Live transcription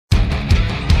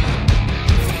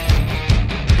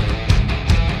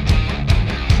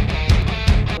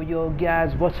Yo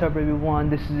guys, what's up everyone,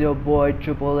 this is your boy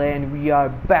Triple A and we are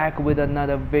back with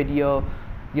another video.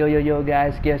 Yo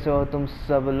guys, कैसे हो तुम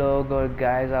सब लोग। और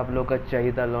guys, आप लोग का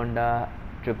चाहिए लौंडा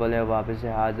ट्रिपल ए वापस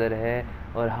से हाज़िर है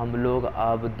और हम लोग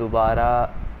अब दोबारा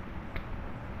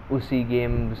उसी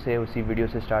गेम से उसी वीडियो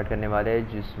से स्टार्ट करने वाले हैं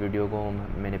जिस वीडियो को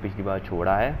मैंने पिछली बार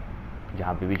छोड़ा है,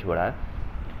 जहाँ पे भी छोड़ा है।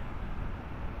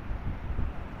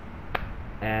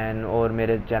 एंड और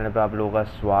मेरे चैनल पर आप लोगों का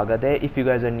स्वागत है। If you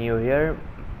guys are new here,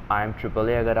 I am triple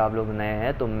A. अगर आप लोग नए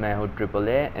हैं तो मैं हूँ triple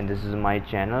A and this is my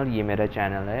channel. ये मेरा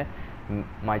चैनल है,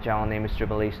 my channel name is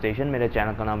triple A station. मेरे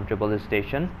चैनल का नाम triple A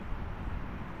station.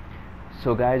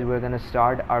 So guys we are gonna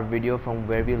start our video from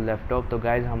where we left of. तो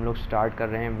guys हम लोग start कर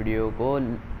रहे हैं वीडियो को,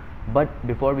 but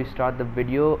before we start the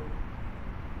video,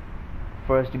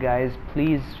 first guys,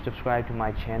 please subscribe to my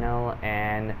channel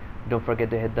and don't forget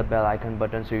to hit the bell icon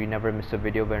button so you never miss a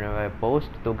video whenever I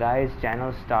post. तो guys,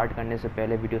 channel start करने से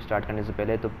पहले, video start करने से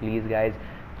पहले तो please guys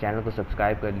channel को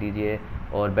subscribe कर लीजिए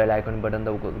और बेल आइकन बटन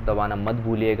दबाना मत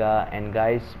भूलिएगा। And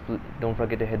guys don't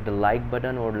forget to hit the like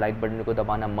button, और लाइक बटन को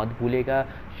दबाना मत भूलिएगा।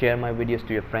 Share my videos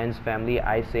to your friends family.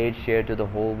 I said share to the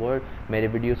whole world. मेरे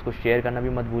वीडियोस को शेयर करना भी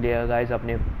मत भूलिएगा गाइज।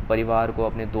 अपने परिवार को,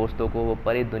 अपने दोस्तों को, वो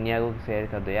पूरी दुनिया को शेयर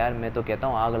कर दो यार। मैं तो कहता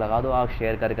हूँ आग लगा दो, आग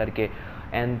शेयर कर करके।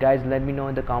 And guys let me know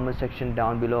in the comment section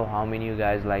down below how many you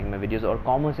guys like my videos. और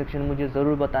कमेंट सेक्शन मुझे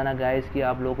ज़रूर बताना गाइज कि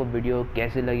आप लोगों को वीडियो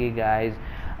कैसे लगी guys.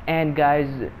 And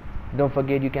guys don't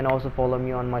forget you can also follow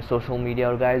me on my social media.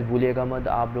 और गाइज भूलिएगा मत,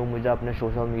 आप लोग मुझे अपने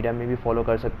सोशल मीडिया में भी फॉलो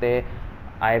कर सकते हैं।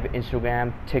 I have Instagram,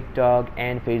 TikTok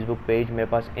and Facebook page. मेरे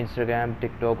पास इंस्टाग्राम,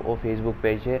 टिकटॉक और फेसबुक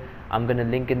पेज है। I am gonna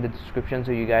link in the description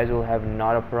so you guys will have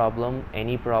not a problem,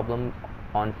 any problem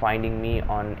on finding me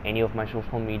on any of my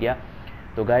social media.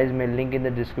 तो guys मैं link in the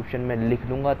description में लिख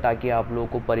लूँगा ताकि आप लोगों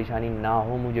को परेशानी ना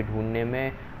हो मुझे ढूंढने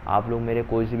में। आप लोग मेरे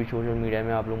कोई से भी सोशल मीडिया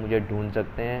में आप लोग मुझे ढूंढ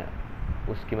सकते हैं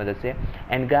उसकी मदद से।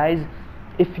 And guys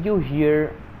if you hear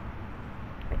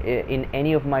in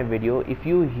any of my video, if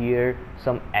you hear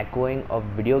some echoing of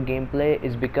video gameplay,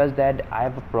 is because that I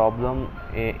have a problem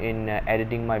in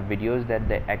editing my videos, that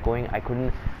the echoing, I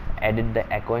couldn't edit the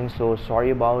echoing, so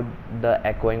sorry about the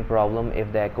echoing problem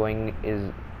if the echoing is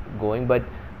going, but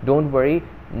don't worry,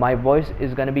 my voice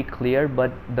is gonna be clear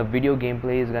but the video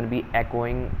gameplay is gonna be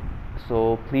echoing, so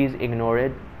please ignore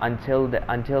it until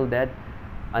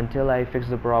I fix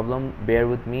the problem. bear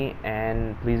with me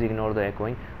and please ignore the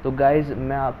echoing. तो guys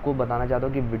मैं आपको बताना चाहता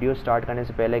हूँ कि video start करने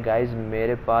से पहले गाइज़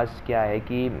मेरे पास क्या है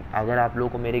कि अगर आप लोगों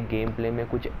को मेरे गेम प्ले में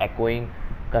कुछ echoing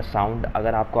का साउंड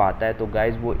अगर आपको आता है तो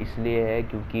गाइज़ वो इसलिए है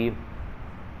क्योंकि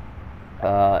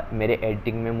मेरे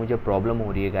एडिटिंग में मुझे प्रॉब्लम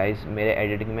हो रही है गाइज़। मेरे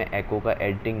एडिटिंग में एको का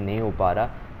एडिटिंग नहीं हो पा रहा।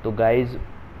 तो गाइज़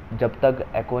जब तक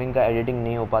एकोइंग का एडिटिंग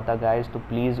नहीं हो पाता गाइज़ तो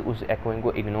प्लीज़ उस एकोइंग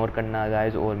को इग्नोर करना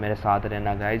गाइज़ और मेरे साथ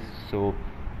रहना guys.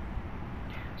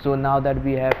 So now that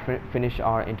we have finished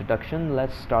our introduction,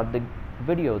 let's start the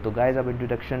video. तो guys अब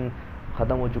introduction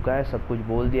ख़त्म हो चुका है, सब कुछ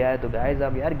बोल दिया है। तो guys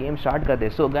अब यार गेम स्टार्ट करते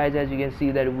हैं। So guys as you can see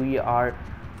that we are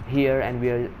here and we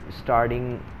are starting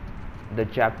the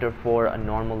chapter 4 a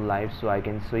normal life. So you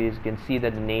can see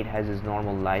that Nate has his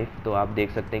normal life. तो आप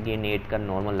देख सकते हैं कि Nate का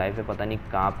normal life है, पता नहीं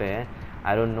कहाँ पे है। I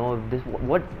don't know if this,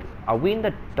 what are we in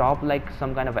the top like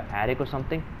some kind of a attic or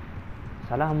something?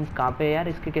 साला हम कहाँ पे यार,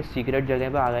 इसके क्या सीक्रेट जगह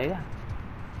पे आ गएगा?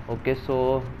 Okay, so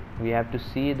we have to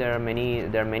see there are many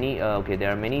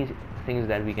things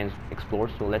that we can explore,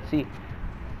 so let's see.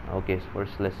 Okay, so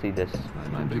first let's see this.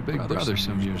 My big brother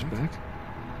some years back.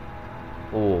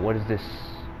 Oh, what is this?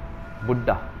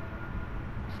 Buddha.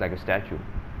 It's like a statue.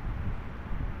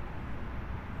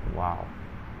 Wow.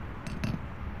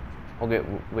 Okay,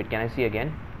 wait, can I see again?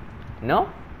 No?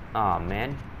 Ah, man.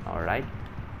 Alright.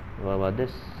 What about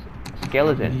this?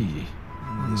 Skeleton.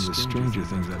 One of the stranger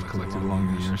things I've collected along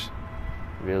the years.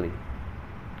 Really?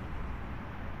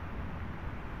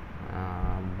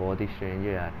 बहुत ही strange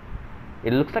है यार।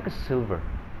 It looks like a silver.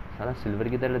 सारा silver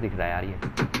की तरह दिख रहा है यार ये।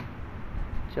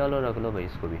 चलो रख लो भाई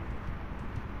इसको भी।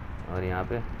 और यहाँ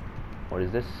पे what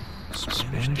is this?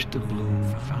 Spanish doubloon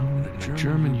found in a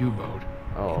German U-boat.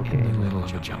 Oh, okay. In the middle of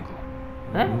a jungle.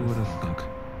 Huh? Who would have thunk?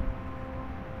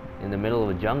 In the middle of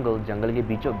a jungle, जंगल के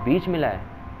बीचों बीच मिला है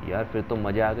यार, फिर तो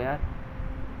मज़ा आ गया यार।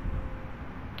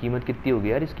 कीमत कितनी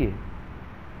होगी यार इसकी?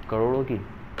 करोड़ों की?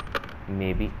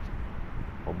 मे बी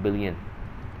और billion.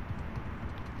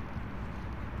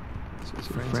 So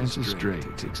Francis Drake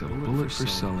takes a bullet for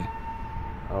Sully.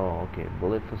 Oh, okay.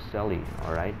 Bullet for Sully.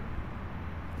 All right.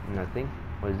 Nothing.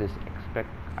 What is this?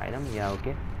 Expect item? Yeah,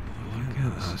 okay. Look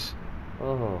at us.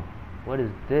 Oh, what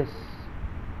is this?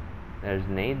 There's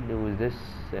Nate. Who is this?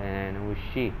 And who is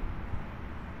she?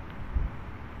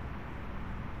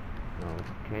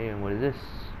 Okay, and what is this?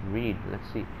 Read. Let's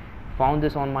see. Found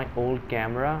this on my old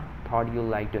camera. Thought you'll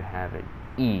like to have it.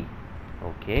 E.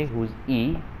 Okay, who's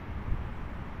E?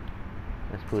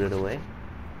 Let's put it away.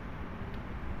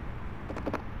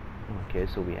 Okay,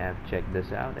 so we have checked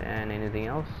this out. And anything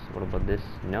else? What about this?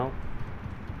 No.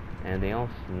 Anything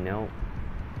else? No.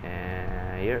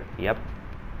 And here, yep.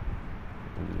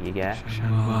 Yeah.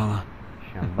 Shambhala.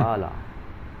 Shambhala.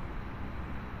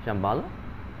 Shambhala?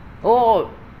 Oh!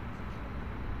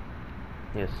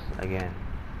 Yes, again.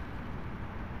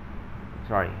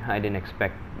 Sorry, I didn't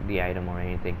expect the item or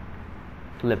anything.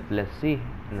 Flip, let's see.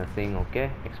 Nothing,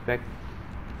 okay. Expect.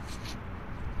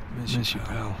 Miss you,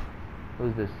 pal.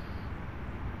 Who's this?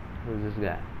 Who's this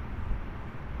guy?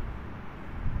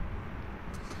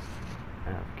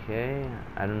 Okay,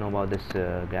 I don't know about this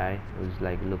guy who's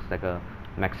like looks like a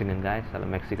Mexican guy. साला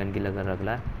Mexican की लगा रख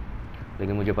रहा है,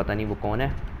 लेकिन मुझे पता नहीं वो कौन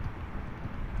है.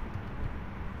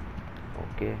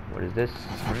 Okay, what is this?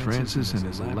 Francis and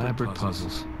his elaborate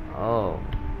puzzles. Oh,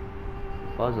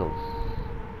 puzzles.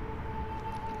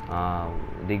 हाँ,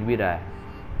 दिख भी रहा है,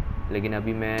 लेकिन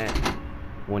अभी मैं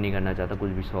वो नहीं करना चाहता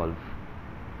कुछ भी solve.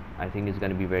 I think it's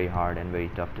gonna be very hard and very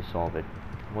tough to solve it.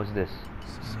 What's this?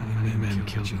 So many men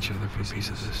killed each other for a piece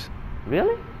of this.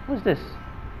 Really? What's this?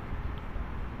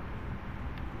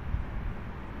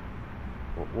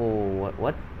 Oh,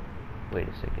 what? Wait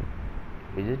a second.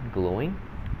 Is it glowing?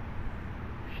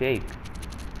 Shake.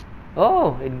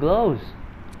 Oh, it glows.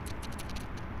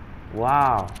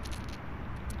 Wow.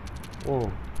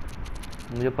 Oh,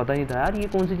 मुझे पता नहीं था यार ये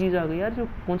कौन सी चीज़ आ गई यार, जो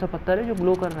कौन सा पत्थर है जो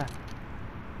ग्लो कर रहा है.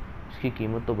 इसकी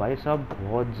कीमत तो भाई साहब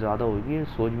बहुत ज़्यादा होगी,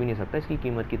 सोच भी नहीं सकता इसकी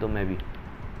कीमत की तो मैं भी.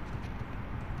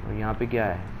 और यहाँ पे क्या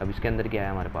है? अब इसके अंदर क्या है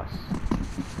हमारे पास?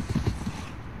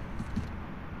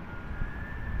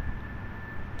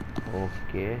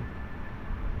 ओके,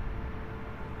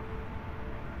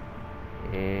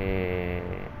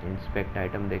 इंस्पेक्ट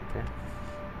आइटम देखते हैं.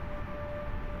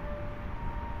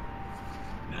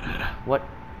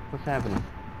 What's happening?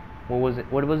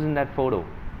 What was in that photo?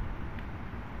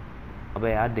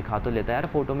 अबे यार दिखा तो लेता यार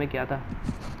फोटो में क्या था.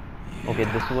 Okay,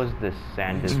 this was this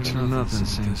sand dismas.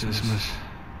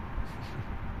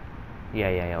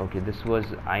 Yeah. Okay, this was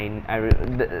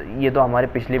ये तो हमारे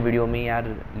पिछले वीडियो में यार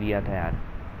लिया था यार.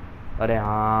 अरे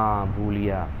हाँ भूल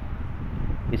गया.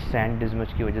 इस सैंड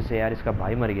डिस्मस की वजह से यार इसका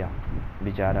भाई मर गया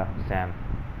बेचारा Sam.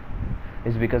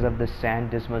 It's because of this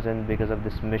sand dismas and because of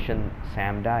this mission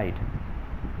Sam died.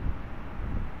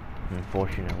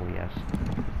 Unfortunately, yes.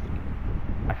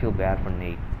 I feel bad for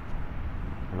Nate.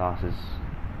 Lost his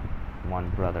one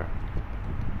brother.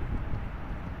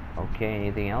 Okay,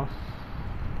 anything else?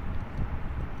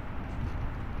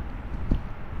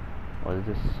 What is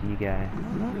this guy?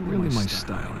 Not really my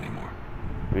style anymore.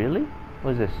 Really?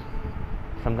 What is this?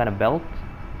 Some kind of belt?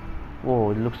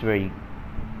 Whoa, it looks very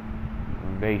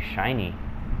shiny.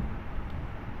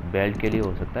 Belt के लिए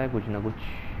हो सकता है कुछ ना कुछ,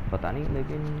 पता नहीं.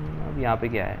 लेकिन अब यहाँ पे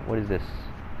क्या है? What is this?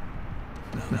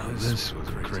 Now this was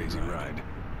a crazy ride.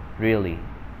 Really?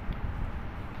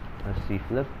 Let's see.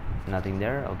 Flip. Nothing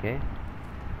there. Okay.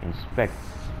 Inspect.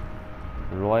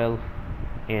 Royal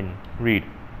Inn. Read.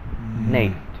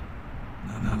 Nate.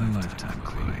 Another lifetime,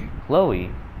 Chloe. Chloe.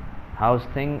 How's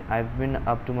thing? I've been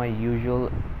up to my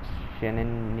usual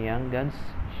shenanigans.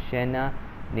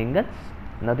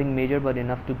 Nothing major, but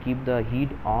enough to keep the heat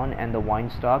on and the wine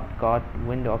stock. Caught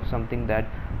wind of something that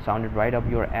sounded right up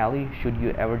your alley. Should you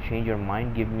ever change your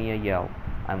mind, give me a yell.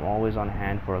 I'm always on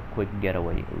hand for a quick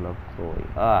getaway. Love, Chloe.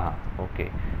 Ah, okay.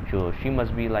 Sure, she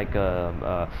must be like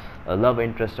a love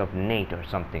interest of Nate or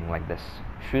something like this.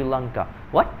 Sri Lanka.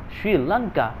 What? Sri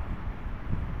Lanka?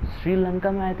 Sri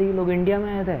Lanka में आए थे ये लोग, India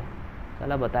में आए थे.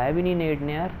 साला बताया भी नहीं नेट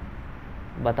ने यार.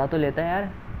 बता तो लेता यार.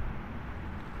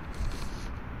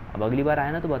 अब अगली बार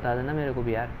आए ना तो बता देना मेरे को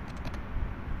भी यार.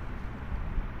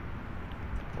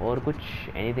 और कुछ?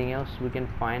 Anything else we can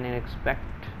find and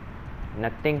expect?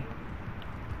 Nothing.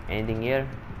 Anything here?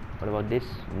 What about this?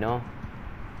 No.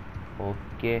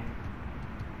 Okay.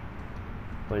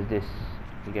 What is this?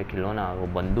 ये क्या खिलौना? वो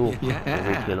बंदूक.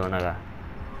 वो खिलौना का.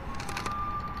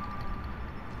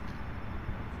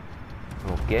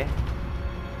 Okay.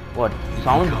 What?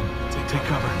 Sound? Take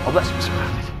cover. Oh, but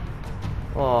Surrounded.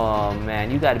 oh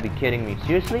man, you gotta be kidding me.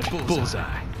 Seriously?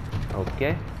 Bullseye.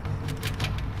 Okay.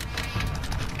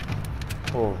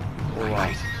 Oh wow.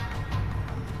 Right.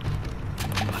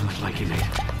 Like you, Nate.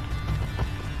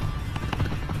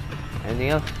 Anything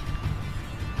else?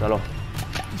 Chalo.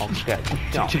 Okay.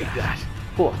 Take that.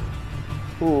 Oh.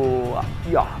 Oh.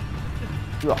 Yeah.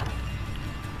 Yeah.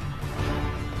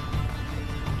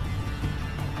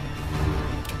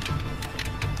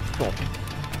 So.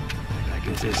 Back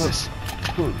in business.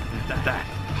 Cool. That.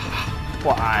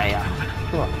 Why?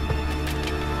 Sure.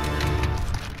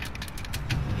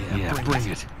 Yeah, bring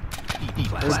it. Eat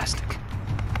plastic.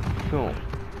 Sure.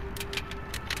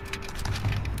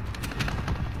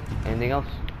 Anything else?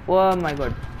 Oh my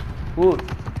god. Ooh.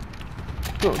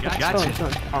 Sure.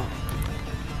 Gotcha.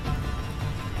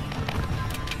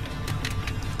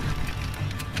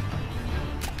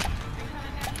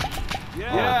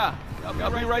 Yeah,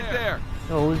 I'll be right there.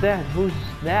 Oh, who's that? Who's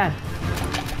that?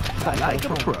 Like a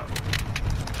pro.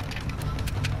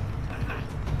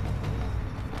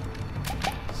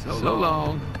 So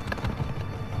long.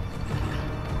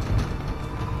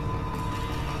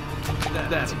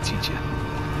 That'll teach you.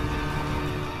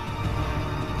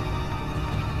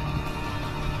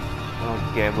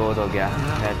 Okay, both हो गया.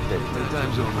 That's it.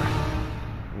 Playtime's over.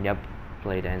 Yep,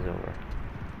 playtime's over.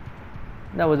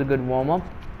 That was a good warm up.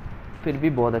 फिर भी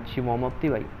बहुत अच्छी warm up थी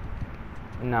भाई.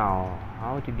 Now,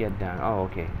 how to get down? Oh,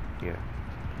 okay, here.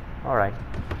 All right.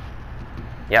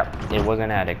 Yep, it was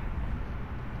an attic.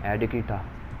 Attic ही था.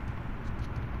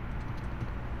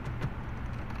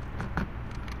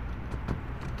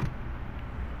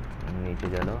 नीचे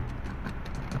चलो.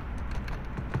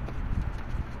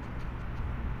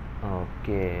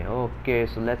 Okay,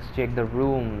 so let's check the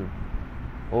room.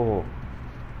 Oh,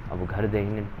 अब घर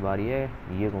देखने की बारी है.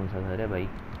 ये कौन सा घर है भाई?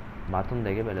 बाथरूम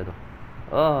देखे पहले तो.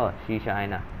 Oh, शीशा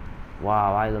आईना.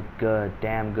 Wow, I look good.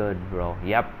 Damn good, bro.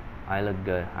 Yep, I look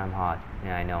good. I'm hot.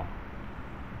 Yeah, I know.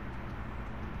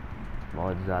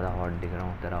 बहुत ज़्यादा हॉट दिख रहा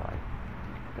हूँ.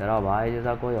 तेरा भाई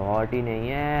जैसा कोई हॉट ही नहीं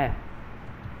है.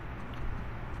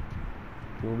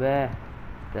 सुबह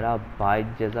तेरा भाई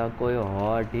जैसा कोई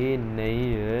हॉट ही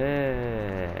नहीं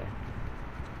है.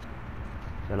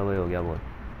 चलो भाई हो गया बहुत.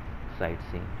 Sight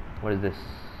seeing. What is this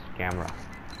camera?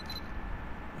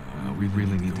 We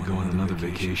really need to go on another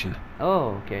vacation.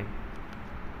 Oh, okay.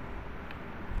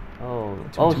 Oh,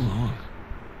 Too long.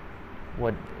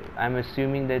 What? I'm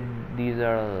assuming that these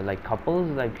are like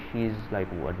couples. Like she's like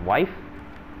what, wife,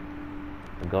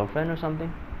 a girlfriend or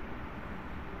something.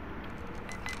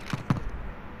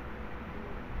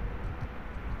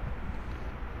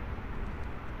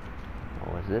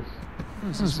 What was this?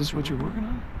 Is this what you're working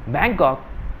on? Bangkok,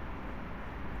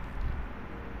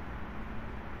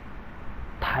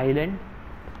 Thailand.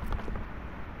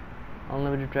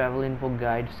 Unlimited travel info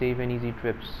guide, safe and easy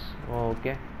trips. Oh,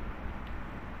 okay.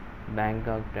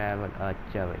 Bangkok travel.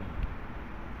 Acha bhai.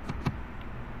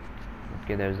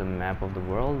 Okay, there's a map of the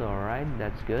world. All right,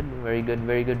 that's good. Very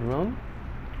good room.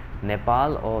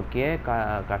 Nepal. Okay.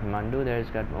 Kathmandu.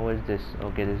 What is this?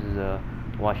 Okay, this is a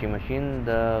washing machine.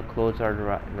 The clothes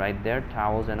are right there.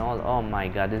 Towels and all. Oh my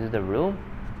god, this is the room.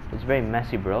 It's very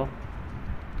messy, bro.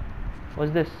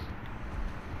 What's this?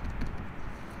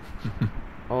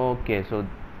 Okay, so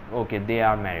okay, they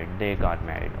are married. They got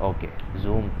married. Okay,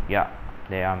 zoom. Yeah,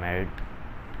 they are married.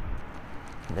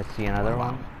 Let's see another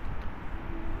one.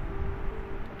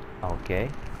 Okay.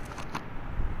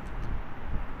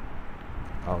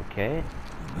 Okay.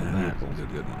 That's a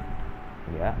good one.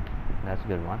 Yeah, that's a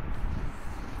good one.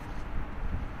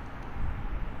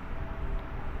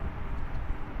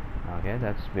 Okay,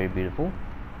 that's very beautiful.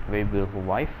 Very beautiful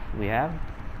wife we have.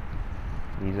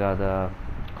 These are the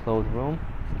clothes room.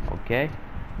 Okay.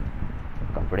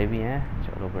 कपड़े भी हैं.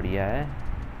 चलो बढ़िया है.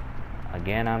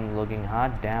 Again I'm looking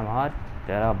hot. Damn hot.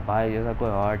 तेरा भाई जैसा कोई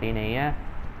hot ही नहीं है.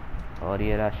 और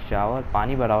ये रहा shower.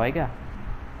 पानी भरा हुआ है क्या?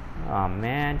 Oh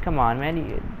man, come on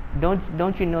man.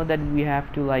 Don't you know that we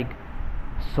have to like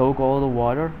soak all the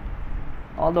water?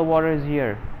 All the water is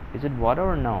here. Is it water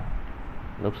or no?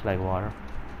 Looks like water.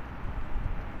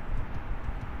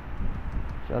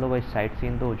 चलो भाई site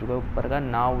scene तो हो चुका है ऊपर का.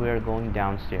 Now we are going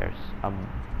downstairs. अब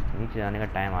नीचे जाने का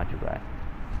टाइम आ चुका है.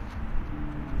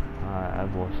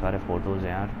 अब बहुत सारे फोटोज़ हैं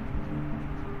यार.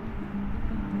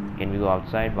 Can we go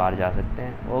outside? बाहर जा सकते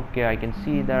हैं. Okay, I can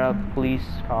see there are police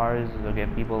cars. Okay,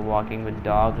 people walking with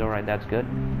dogs. Alright, that's good.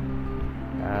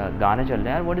 गाने चल रहे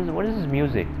हैं यार. What is this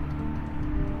music?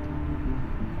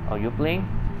 Are you playing?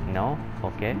 No.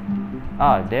 Okay.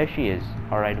 There she is.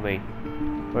 Alright, wait.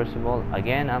 First of all,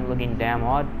 again, I'm looking damn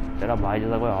hot. तेरा भाई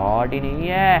जैसा कोई hot ही नहीं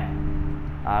है.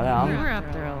 आ गया हम. We were up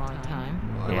there a long time.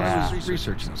 Yeah. I was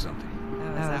researching something.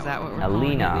 Oh, is that what we're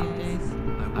Alina. calling it these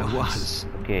days? I was.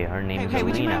 Okay, her name is Hey,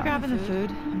 would you mind Alina. grabbing the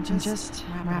food? I'm just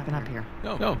wrapping up here.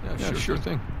 No, yeah, sure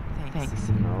thing. Thanks.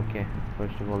 Okay,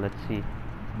 first of all, let's see.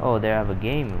 Oh, they have a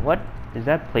game. What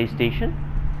is that? PlayStation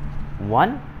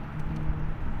 1?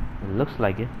 It looks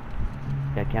like it.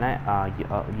 Yeah, can I?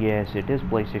 Yes, it is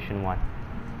PlayStation 1.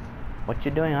 What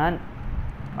you doing, hon?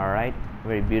 Alright,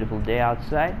 very beautiful day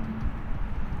outside.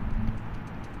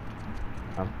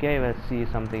 Okay, let's see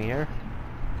something here.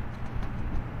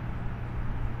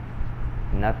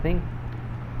 Nothing.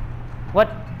 What?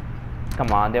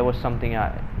 Come on, there was something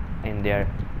in there.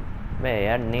 बे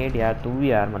यार net यार तू भी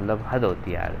यार मतलब हद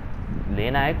होती है यार.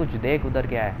 लेना है कुछ देख उधर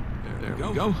क्या है. There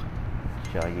we go.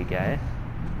 अच्छा ये क्या है?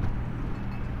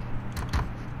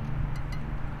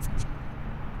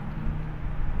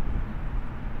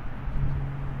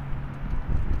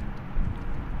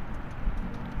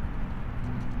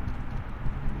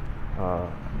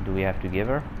 Do we have to give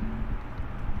her?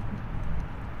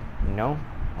 No?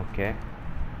 Okay.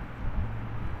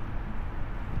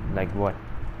 Like what?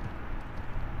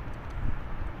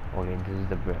 Okay,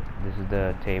 this is the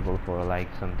table for like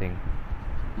something.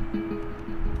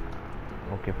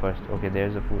 Okay, first. Okay,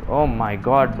 there's a food. Oh my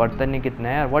god, bartan hi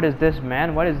kitne hai? What is this,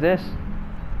 man? What is this?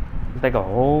 It's like a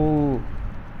whole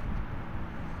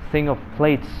thing of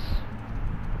plates.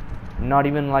 Not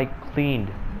even like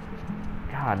cleaned.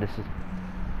 God, this is.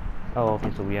 Oh, okay,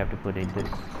 so we have to put in this.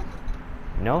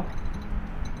 No?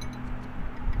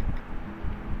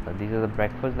 So these are the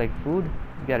breakfast like food?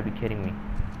 You gotta be kidding me.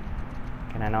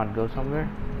 Can I not go somewhere?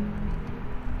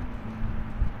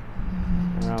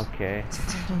 Okay.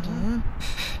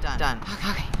 Done.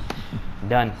 Okay.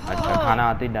 Done. अच्छा खाना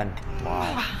आते ही done.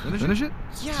 Wow. Finish it?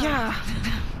 Yeah.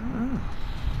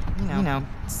 You know,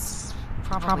 it's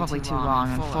probably too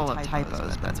long and full of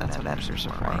typos, but that's what editors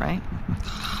are for, right?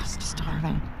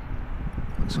 Starving.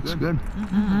 Looks good.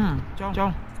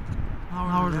 Joe,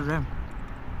 how was your day?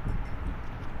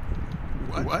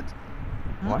 What?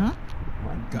 What?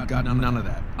 Got none of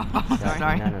that.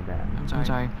 Sorry. None of that. I'm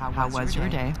sorry. How was your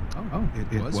day? Oh,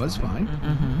 it was fine.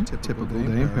 Typical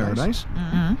day in paradise.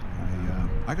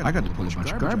 I got to pull a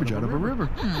bunch of garbage out of a river.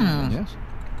 Yes.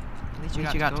 At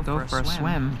least you got to go for a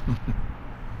swim.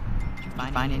 Did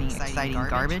you find any exciting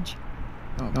garbage?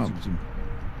 Oh, some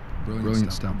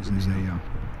brilliant stuff. It was a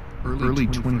early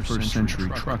 21st century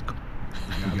truck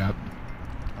we got.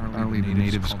 Apparently the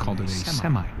natives called it a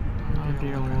semi. Oh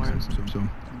dear Lord. So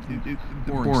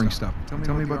boring stuff.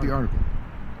 Tell me about the article.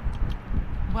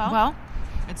 Well,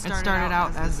 it started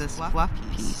out as this fluff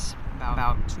piece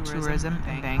about tourism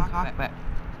in Bangkok, but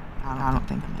I don't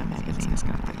think the magazine is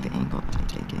going to like the angle that I'm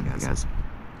taking because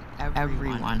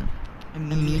everyone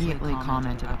immediately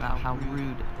commented about how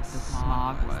rude the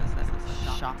smog was, that it was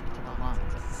a shock to the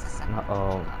lungs.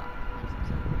 Uh-oh.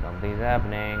 Something's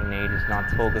happening. Nate is not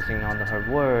focusing on her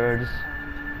words.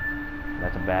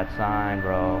 That's a bad sign,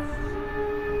 bro.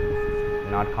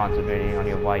 Not concentrating on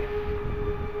your wife.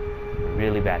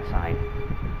 Really bad sign.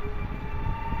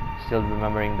 Still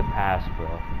remembering the past, bro.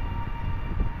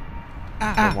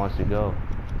 Where wants to go?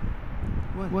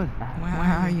 What? Where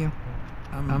are you?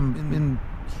 I'm in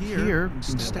here, being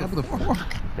stabbed with a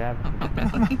fork. Stab.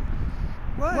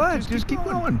 What? Just keep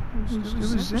going. It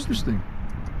was interesting.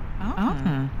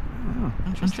 Oh.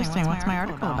 Interesting. What's my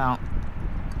article about?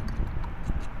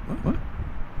 What?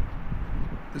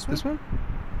 This one?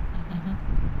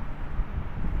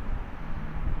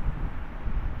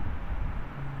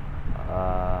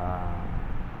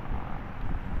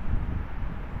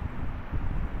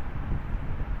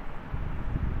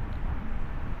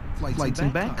 Flights in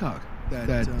Bangkok that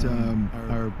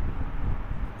are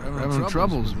having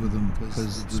troubles with them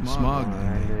because the smog.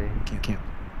 They can't.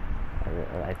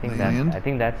 I think Land?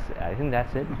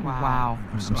 that's it. Wow.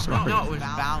 I'm sorry. No, it was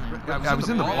Valen. I was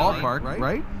in the ballpark,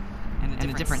 right? In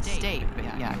a different state, but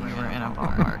yeah, you were in a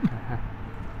ballpark.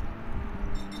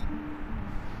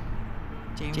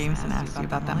 Jameson asked you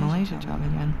about that Malaysia job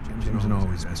again. Jameson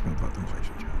always asks me about the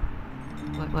Malaysia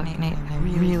job. Look, Nate, I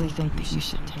really think that you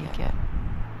should take it.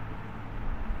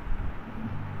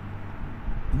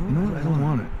 You know what? I don't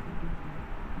want it.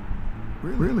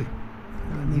 Really?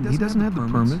 I mean, he doesn't have the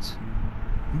permits.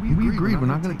 We agreed we're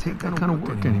not going to take that kind of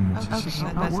work anymore. It's just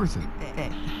not worth it.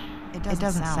 It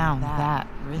doesn't sound that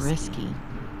risky.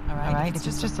 All right? It's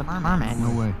just a permit.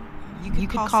 No way. You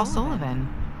could call Sullivan.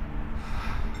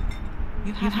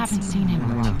 You haven't seen him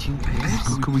in 2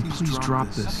 years. Could we please drop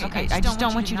this? Okay, I just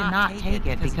don't want you to not take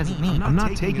it because of me. I'm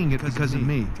not taking it because of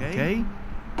me, okay?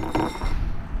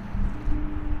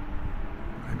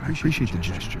 I appreciate the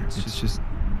gesture. It's just...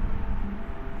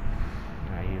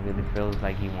 He really feels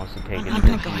like he wants to take it. I'm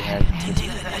gonna go ahead and do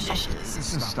the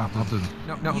dishes. Stop. I'll do it.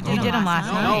 No, you did them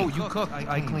last night. No, you cook.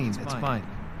 I clean. It's fine.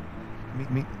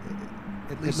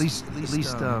 At least, let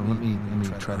me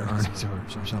try to earn it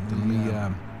or something.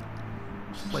 Let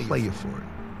me play you for it.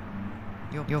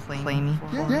 You'll play me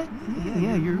for it?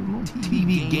 Yeah, your little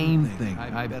TV game thing.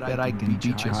 I bet I can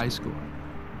beat you high score.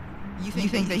 You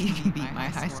think that you can beat my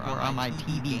high score on my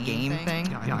TV game thing?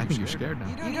 Yeah, I think you're scared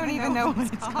now. You don't even know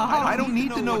what it's called. I don't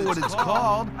need to know what it's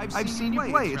called. I've seen you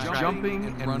play. It's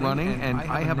jumping and running, and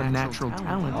I have a natural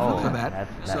talent for that.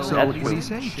 So what do you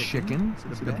say? Chicken?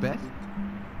 The bet?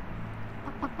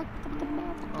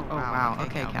 Oh, wow.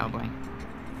 Okay, cowboy.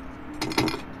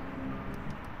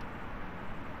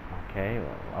 Okay,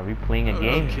 well, are we playing a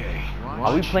game? Okay.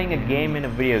 Are we playing a game in a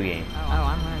video game? Oh,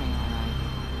 I'm learning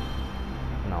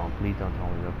alright. No, please don't tell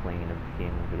me we're playing in a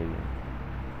game in a video game.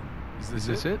 Is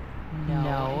this it?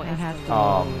 No, it has to.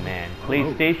 Oh man,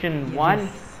 PlayStation 1?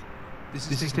 This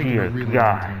is taking a Dear really long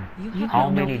God. time. How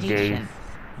many days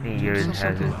and years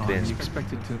has it been? You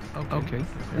expect it to... Okay.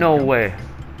 No way.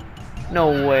 No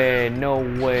way, no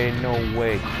way, no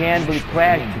way. Can't believe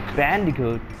Crash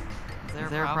Bandicoot. Is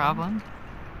there a problem?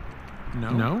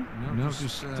 No,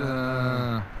 just,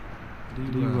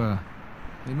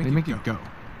 they make it go.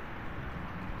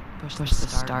 Push the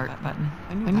start button.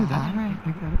 I knew that. Alright.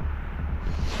 I got it.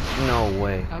 No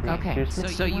way. Okay, Seriously?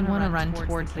 so you want to run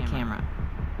towards the camera.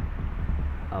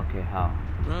 Okay, how?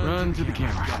 Run to the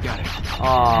camera. Got it.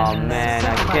 Oh man,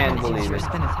 I can't Use believe your it.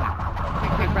 spin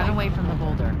attack. Quick, run away from the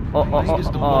boulder.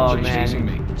 Oh Chasing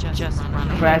man. me. Just run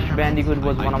away. Crash Bandicoot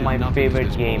was one of my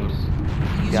favorite games.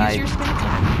 Guys. Use your spin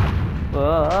attack.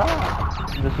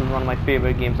 This was one of my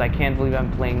favorite games. I can't believe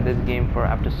I'm playing this game for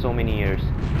after so many years.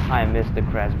 I miss the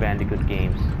Crash Bandicoot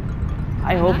games.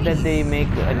 I hope that they make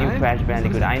a new Crash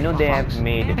Bandicoot. I know they have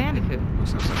made... Bandicoot.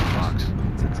 Looks like a fox.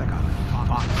 Looks like a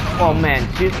fox. Oh man,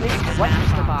 seriously? What?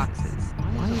 Smash the boxes.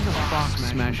 Why is a fox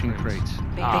smashing crates?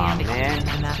 Bandicoot. man.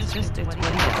 And that's just what he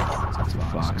does. It's a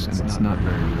fox, and it's not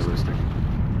very realistic.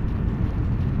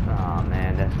 Oh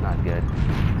man, that's not good.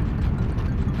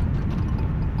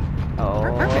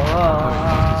 Perfect.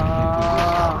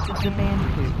 It's a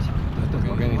bandicoot. That doesn't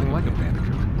look anything like a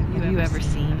bandicoot. Have you ever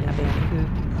seen a bandicoot?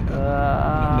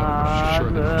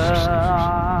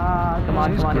 Come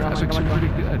on, These come on, come on, graphics come are on,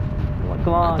 pretty good.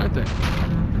 come on, Aren't they?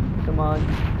 come on,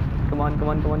 come on, come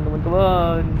on, come on, come on, come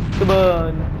on, come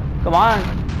on, come on.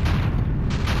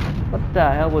 What the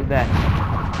hell was that?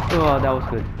 Oh, that was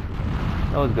good.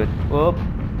 That was good. Oh,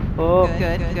 oh,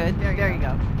 Good. There you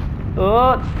go.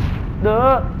 oh,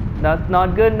 no, that's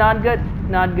not good, not good,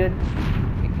 not good.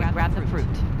 Grab the fruit.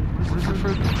 What is the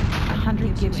fruit?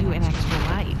 100 gives you an extra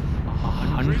life.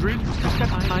 100? Who's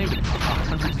got time to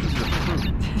 100 pieces of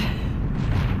fruit?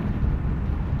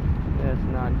 That's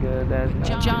not good. That's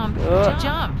not Jump. good.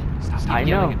 Jump. I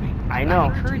know. I know.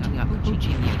 I'm encouraging you. I'm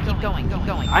coaching you. Keep going. Keep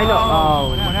going. I know. Oh,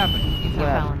 What happened? You What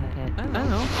fell in the pit. I don't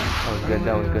know. That was good.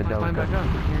 That was good. That was Climb good. back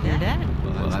up. You're dead.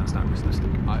 Well, that's not realistic.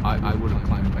 I would have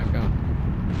climbed back up.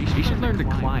 You should learn to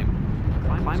climb.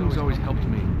 Climbing's always helped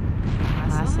me.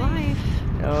 Last life.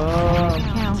 Oh.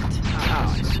 Count.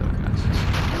 Oh, I suck.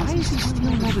 Why is he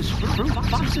stealing all this fruit?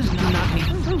 Foxes do not need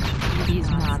fruit. He's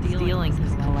not stealing.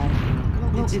 He's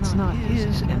collecting. Well, it's not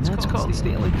his, and that's called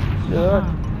stealing. No.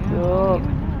 No.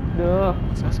 No.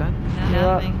 What's that?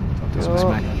 Nothing. This was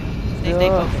smack. Stay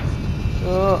focused.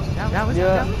 Oh. That was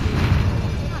Yeah.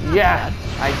 Yeah.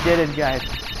 I did it, guys.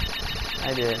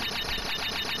 I did it.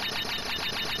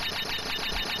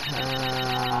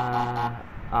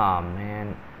 Oh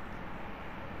man.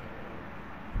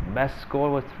 Best score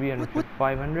was 300 to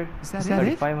 500. Is that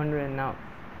it? 3,500 and now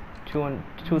 2,000.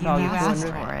 You asked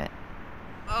 2,200. for it.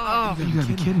 Oh, you gotta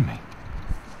be kidding me.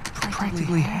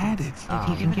 Practically had it. If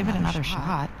you can give it another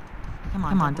shot. Come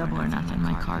on, double or nothing.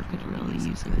 My car could really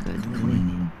use a good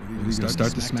cleaning. We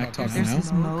start the smack talking There's now?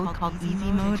 this mode called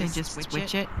easy mode. I just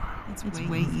switch it. It's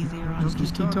way easier on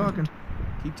Just keep talking.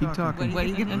 Keep talking. What are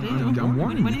you gonna do? I'm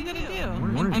warning What are you. you gonna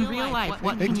do? warning In you. real life,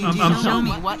 what Hey, can you I'm do? telling Show you.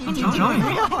 me. What can you I'm do? telling you.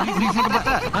 What do you think about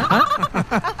that?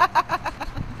 Huh?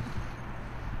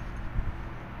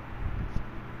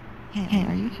 Hey,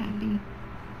 are you happy?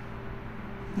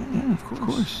 Yeah, of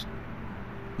course.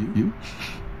 You?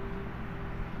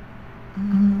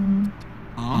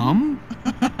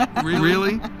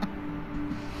 Really?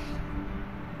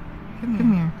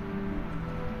 Come here.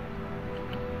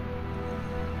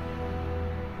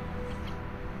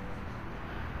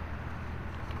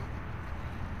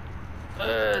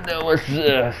 That was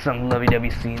some lovey-dovey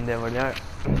scene there were there.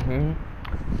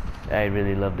 I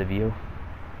really love the view.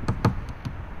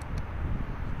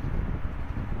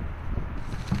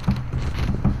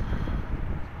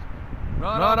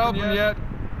 Not open yet.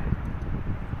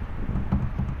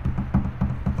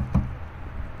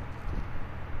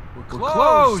 We're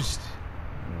closed.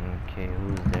 Okay,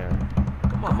 who's there?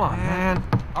 Come on, man.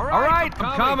 All right,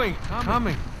 I'm coming.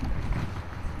 Coming.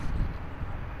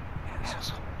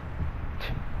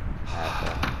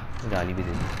 गाली भी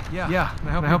दे दी. Yeah. Can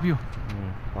I help you?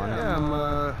 Yeah,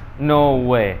 I'm No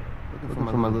way. looking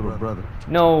for my little brother.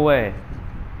 No way.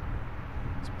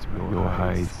 Your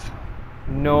height.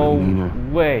 No Demeanor.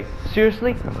 way.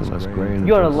 Seriously? Less gray in the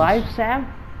You're dimples. alive, Sam?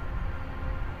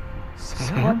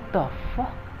 What the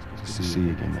fuck? Good to see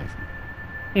you again, Nathan.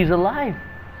 He's alive.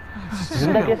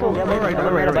 जिंदा कैसे हो गया भाई?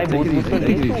 मतलब मेरा भाई भूत भूत तो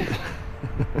नहीं है।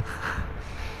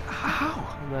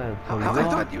 I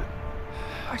thought you...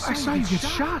 I saw you get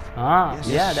shot. Ah,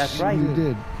 yeah, that's right. You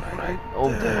did.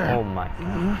 Oh my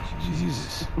God.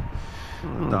 Jesus.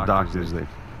 The doctors, they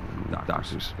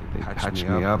patched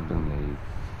me up and they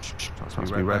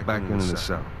tossed me right back into the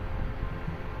cell.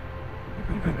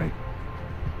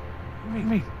 I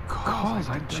made calls.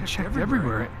 I checked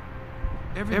everywhere.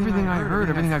 Everything I heard,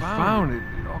 everything I found, it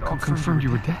all confirmed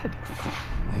you were dead.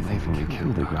 They think we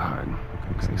killed the guard.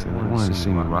 Okay, so they wanted to see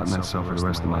me rot in that cell for the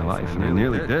rest of my life, and they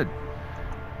nearly did.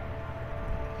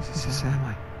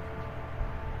 Sam,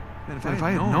 if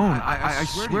I had known, I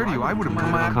swear to you, I would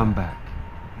have Come back.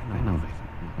 I know, Nathan.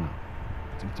 No.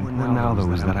 What's important now,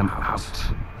 though, is that I'm out.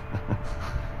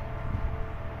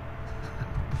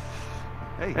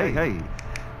 Hey,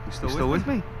 you still with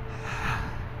me?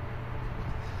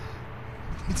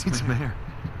 It's Mayor.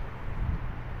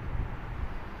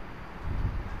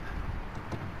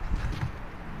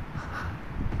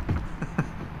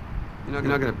 You're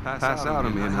not gonna pass out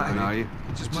on me or nothing, are you?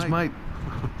 Just might.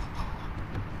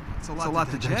 It's a lot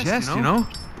to digest, you know?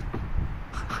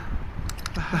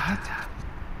 How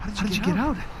did you get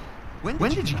out? When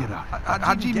did you get out?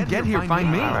 How did you even get here? Find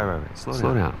me? Right.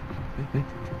 Slow down.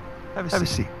 Have a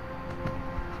seat.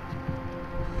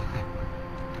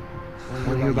 I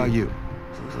want to hear about you.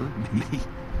 Me?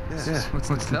 Yeah, what's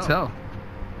to tell?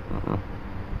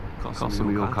 Call some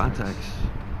of your contacts.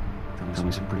 Tell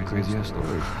me some pretty crazy ass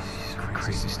stories.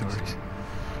 Crazy stories.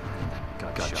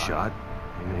 Got shot,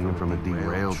 hanging from a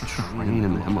derailed train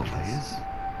in the Himalayas.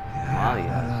 Ah,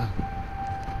 yeah.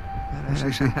 That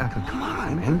actually happened. Come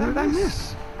on, man, what did I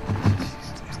miss?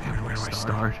 Where do I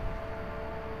start?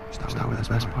 Start with the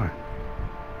best part.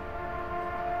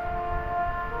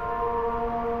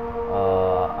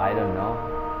 I don't know.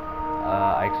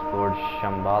 I explored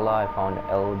Shambhala. I found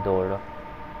El Dorado.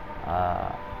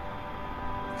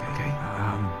 Okay.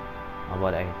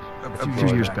 What I A few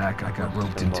years back, I got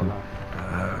roped into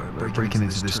breaking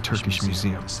into this Turkish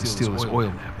museum to steal this oil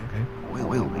lamp. Okay.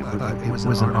 Oil lamp. It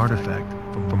was an artifact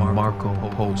from Marco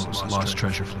Polo's lost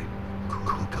treasure fleet.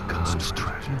 God's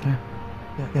treasure.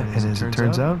 Yeah, and as it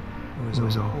turns out, there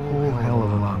was a whole hell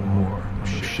of a lot more on those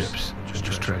ships,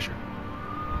 just treasure.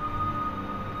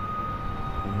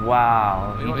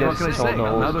 Wow, he What just can I told say? the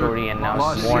whole Another story and now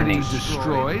lost it's city morning.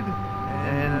 destroyed,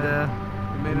 and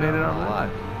we made it out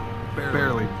alive.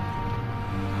 Barely.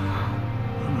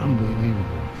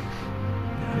 Unbelievable.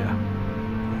 Yeah,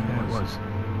 it was.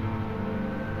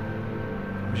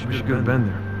 Wish you could have been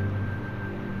there.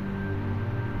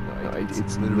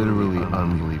 It's literally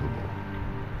unbelievable.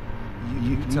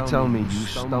 You tell me you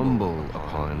stumble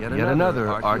upon yet another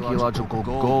archaeological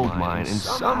gold mine, and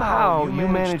somehow you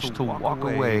managed to walk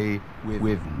away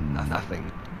with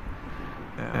nothing.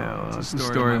 Yeah, well, it's the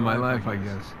story of my life, I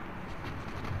guess.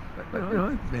 But you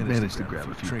know, I managed to grab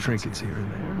a few trinkets here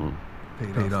and there.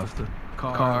 Paid off the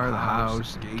car, the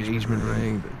house, engagement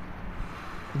ring.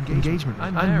 Engagement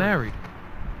ring. I'm married.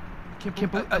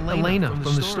 Can't believe Elena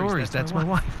from the stories. That's my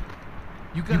wife.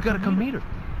 You gotta come meet her.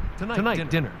 Tonight,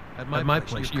 dinner. At my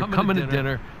place. You're coming to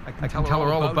dinner. I can tell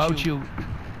her all about you.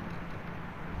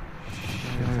 I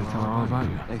gotta tell her all about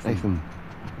you. Nathan,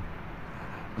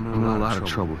 I'm in a lot of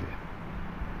trouble here.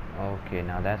 Okay,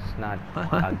 now that's not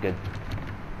a good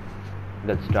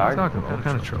start. What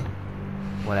kind of trouble?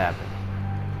 What happened?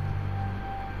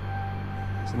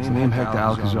 His name Hector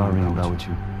Alcazar ring about with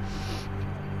you.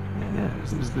 Yeah,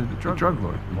 this is the drug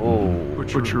lord. Oh,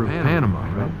 Butcher of Panama,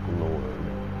 right? Lord.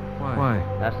 Why?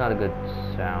 That's not a good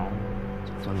sound.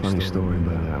 It's a funny story,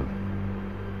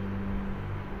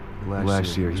 but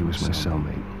last year he was my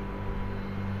cellmate.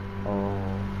 Oh.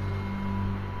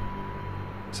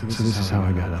 So this is how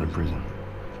I got out of prison.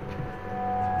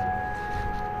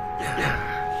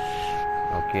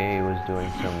 Okay, he was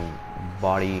doing some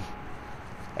body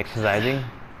exercising,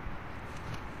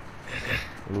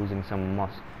 losing some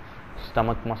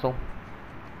stomach muscle.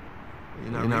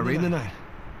 You're not reading tonight?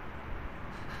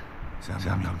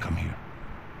 Sam, come here.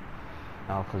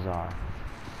 Alcazar.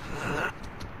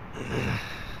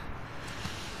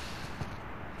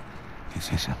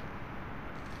 Listen.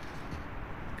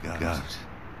 Gods.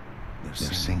 They're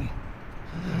singing.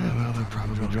 Well, they're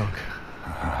probably drunk.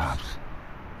 Perhaps.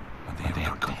 But they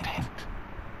are content.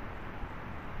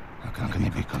 How can they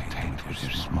be content with their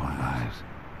small lives?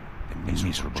 and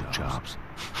miserable jobs.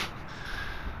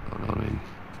 I mean,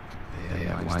 they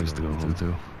have wives to go home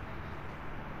to.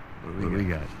 What do we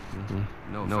got?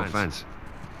 No offense.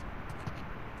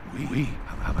 We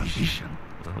have a vision.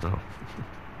 No.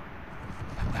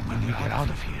 And when we get out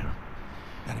of here,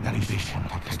 that vision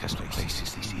will take us to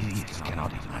places these idiots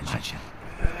cannot even imagine.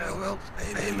 Well,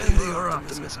 amen to your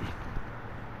optimism.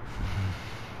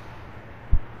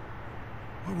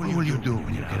 What will you do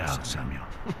when you get out, Samuel?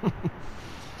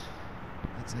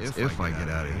 If I get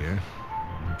out of here,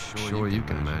 I'm sure you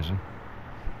can imagine.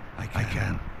 I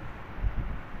can.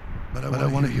 But I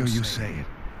want to hear you say it.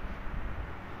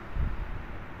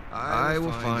 I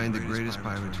will find the greatest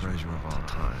pirate treasure of all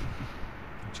time,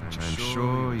 which I'm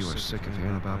sure you are sick of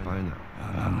hearing about by now.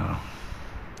 No.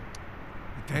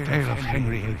 The tale of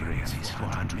Henry Avery and his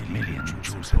 400 million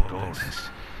jewels and gold has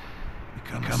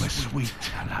become a sweet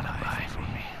lullaby for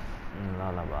me.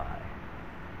 Lullaby.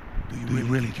 Do you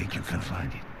really think you can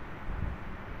find it?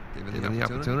 Given the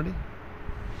opportunity?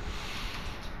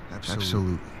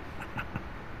 Absolutely.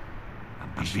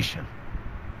 Ambition.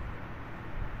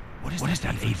 What is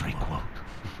that Avery quote?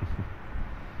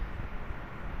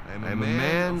 I am a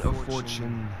man of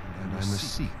fortune, and I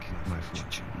must seek my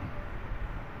fortune.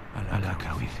 I like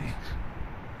how he thinks.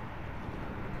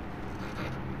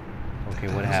 Okay,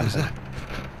 what happened?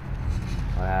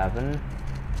 What happened?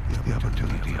 The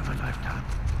opportunity of a lifetime.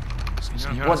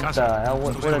 What the hell?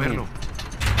 What are these?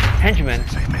 Henchmen?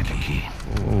 I met the key.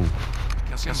 Oh.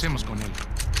 ¿Qué hacemos con él?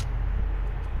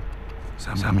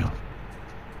 Samuel,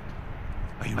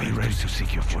 are you ready to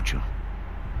seek your fortune?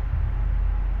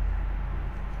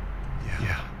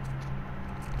 Yeah.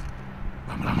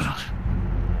 Vámonos.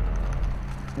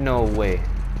 No way.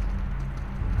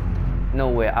 No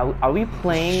way. Are we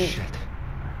playing? Shit.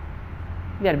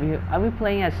 Are we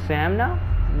playing as Sam now?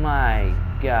 My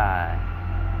God.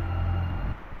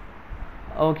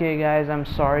 Okay, guys. I'm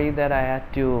sorry that I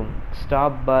had to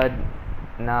stop, but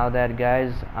now that,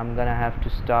 guys, I'm gonna have to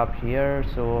stop here.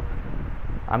 So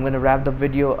I'm gonna wrap the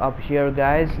video up here,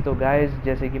 guys. तो guys,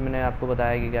 जैसे कि मैंने आपको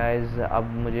बताया कि guys, अब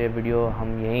मुझे video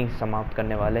हम यहीं समाप्त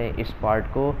करने वाले हैं। इस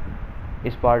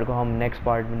पार्ट को हम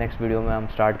नेक्स्ट वीडियो में हम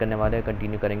स्टार्ट करने वाले हैं,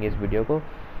 कंटिन्यू करेंगे इस वीडियो को।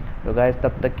 तो गाइस,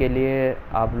 तब तक के लिए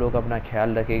आप लोग अपना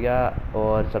ख्याल रखिएगा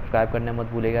और सब्सक्राइब करना मत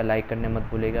भूलिएगा, लाइक करना मत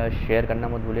भूलिएगा, शेयर करना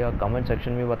मत भूलिएगा, कमेंट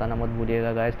सेक्शन में बताना मत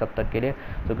भूलिएगा गाइस। तब तक के लिए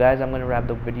तो guys, I'm gonna wrap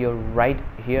the video right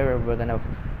here.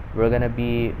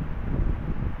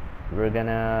 We're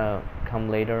gonna come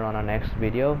later on our next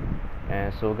video.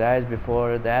 And so guys,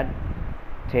 before that,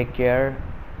 take care,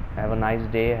 have a nice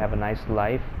day, have a nice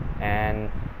life, and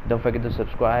don't forget to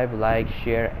subscribe, like,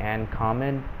 share, and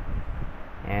comment.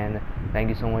 And thank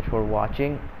you so much for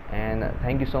watching, and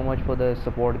thank you so much for the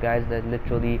support, guys. That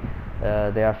literally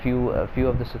there are few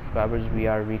of the subscribers. We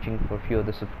are reaching for few of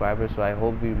the subscribers, so I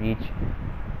hope we reach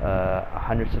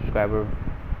 100 subscribers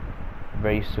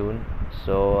very soon.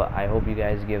 So I hope you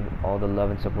guys give all the love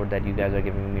and support that you guys are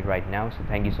giving me right now. So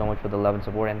thank you so much for the love and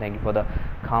support, and thank you for the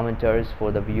commenters,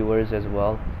 for the viewers as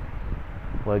well,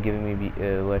 who are giving me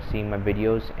who are seeing my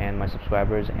videos, and my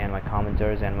subscribers, and my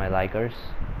commenters, and my likers.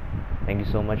 Thank you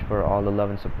so much for all the love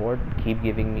and support. Keep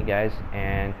giving me, guys,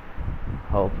 and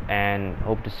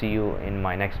hope to see you in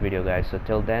my next video, guys. So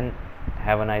till then,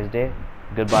 have a nice day.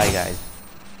 Goodbye, guys.